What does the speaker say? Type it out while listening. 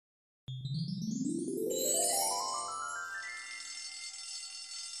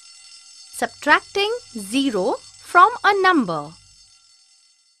Subtracting 0 from a number.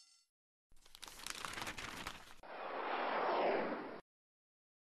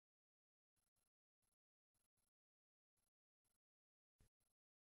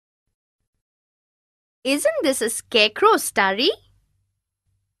 Isn't this a scarecrow, Starry?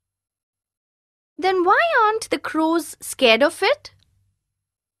 Then why aren't the crows scared of it?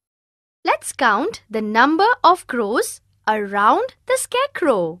 Let's count the number of crows around the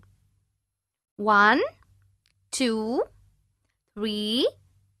scarecrow. 1, 2, 3,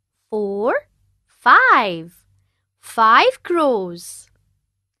 4, 5. 5 crows.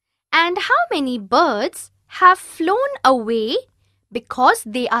 And how many birds have flown away because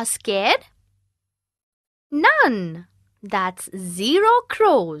they are scared? None. That's 0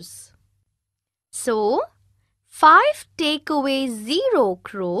 crows. So, 5 take away 0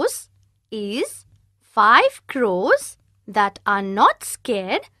 crows is 5 crows that are not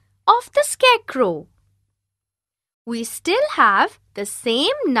scared of the scarecrow. We still have the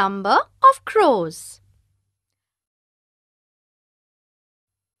same number of crows.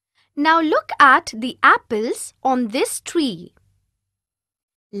 Now look at the apples on this tree.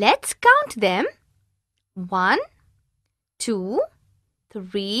 Let's count them. 1, 2,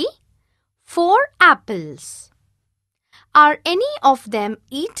 3, 4 apples. Are any of them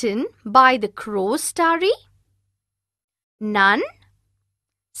eaten by the crows, Starry? None.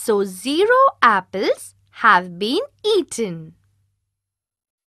 So 0 apples have been eaten.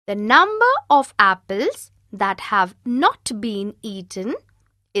 The number of apples that have not been eaten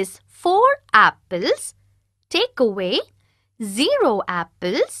is 4 apples. Take away 0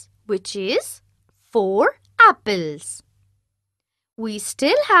 apples, which is 4 apples. We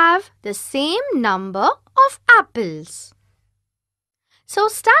still have the same number of apples. So,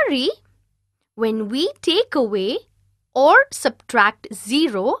 Starry, when we take away or subtract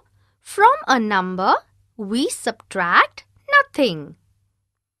 0 from a number, we subtract nothing.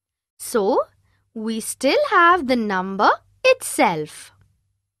 So, we still have the number itself.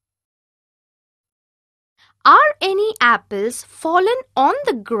 Are any apples fallen on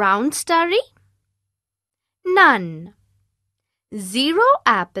the ground, Starry? None. 0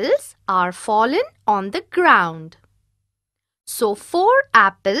 apples are fallen on the ground. So 4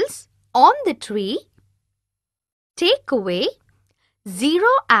 apples on the tree. Take away 0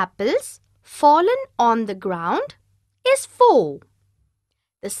 apples fallen on the ground is 4.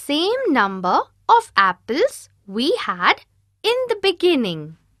 The same number of apples we had in the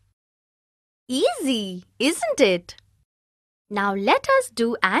beginning. Easy, isn't it? Now let us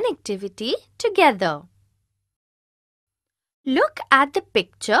do an activity together. Look at the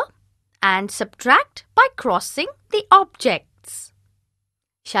picture and subtract by crossing the objects.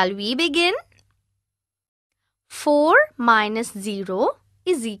 Shall we begin? 4 minus 0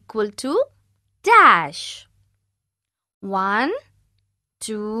 is equal to dash. 1,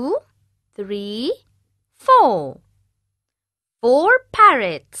 2, 3, 4. 4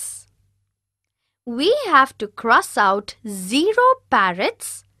 parrots. We have to cross out 0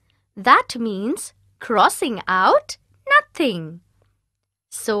 parrots. That means crossing out nothing.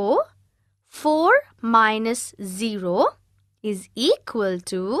 So, 4 minus 0 is equal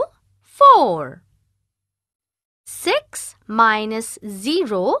to 4. 6 minus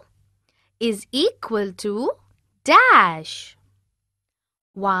 0 is equal to dash.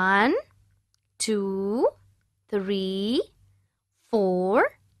 1, 2, 3, 4,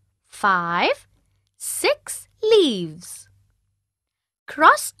 5, 6 leaves.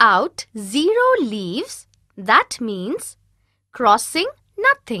 Cross out 0 leaves. That means crossing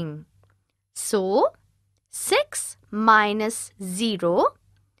nothing. So, 6 minus 0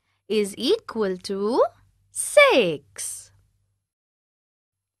 is equal to 6.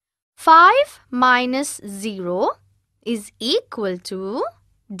 5 minus 0 is equal to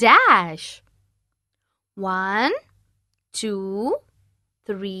dash. 1, 2,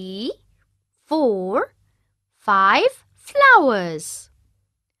 3, 4, 5 flowers.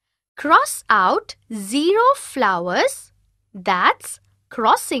 Cross out 0 flowers. That's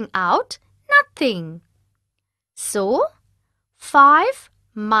crossing out nothing. So, 5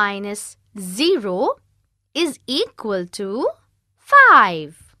 minus 0 is equal to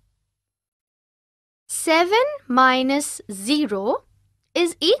 5. 7 minus 0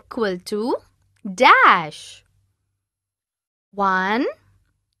 is equal to dash. 1,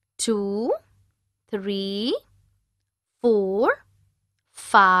 2, 3, 4,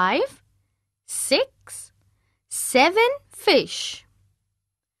 5, 6, 7 fish.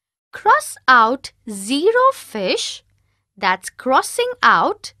 Cross out 0 fish. That's crossing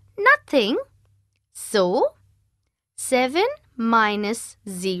out Nothing. So, 7 minus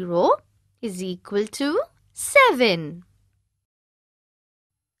 0 is equal to 7.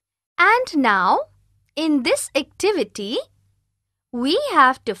 And now, in this activity, we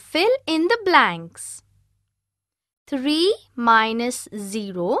have to fill in the blanks. 3 minus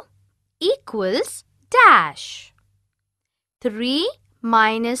 0 equals dash. 3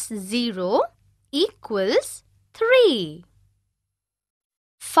 minus 0 equals 3.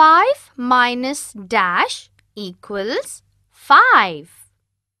 5 minus dash equals 5.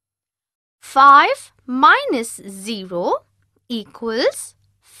 5 minus 0 equals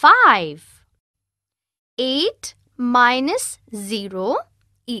 5. 8 minus 0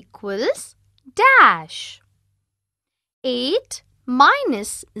 equals dash. 8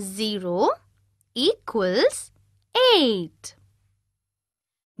 minus 0 equals 8.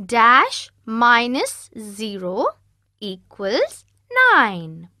 Dash minus 0 equals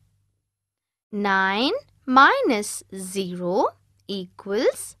 9. 9 minus 0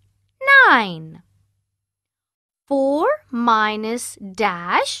 equals 9. 4 minus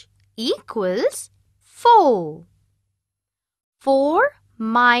dash equals 4. 4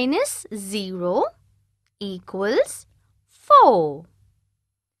 minus 0 equals 4.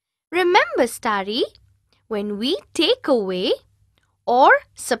 Remember, study, when we take away or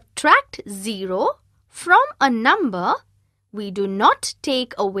subtract 0 from a number, we do not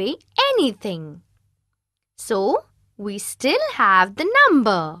take away anything. So, we still have the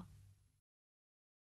number.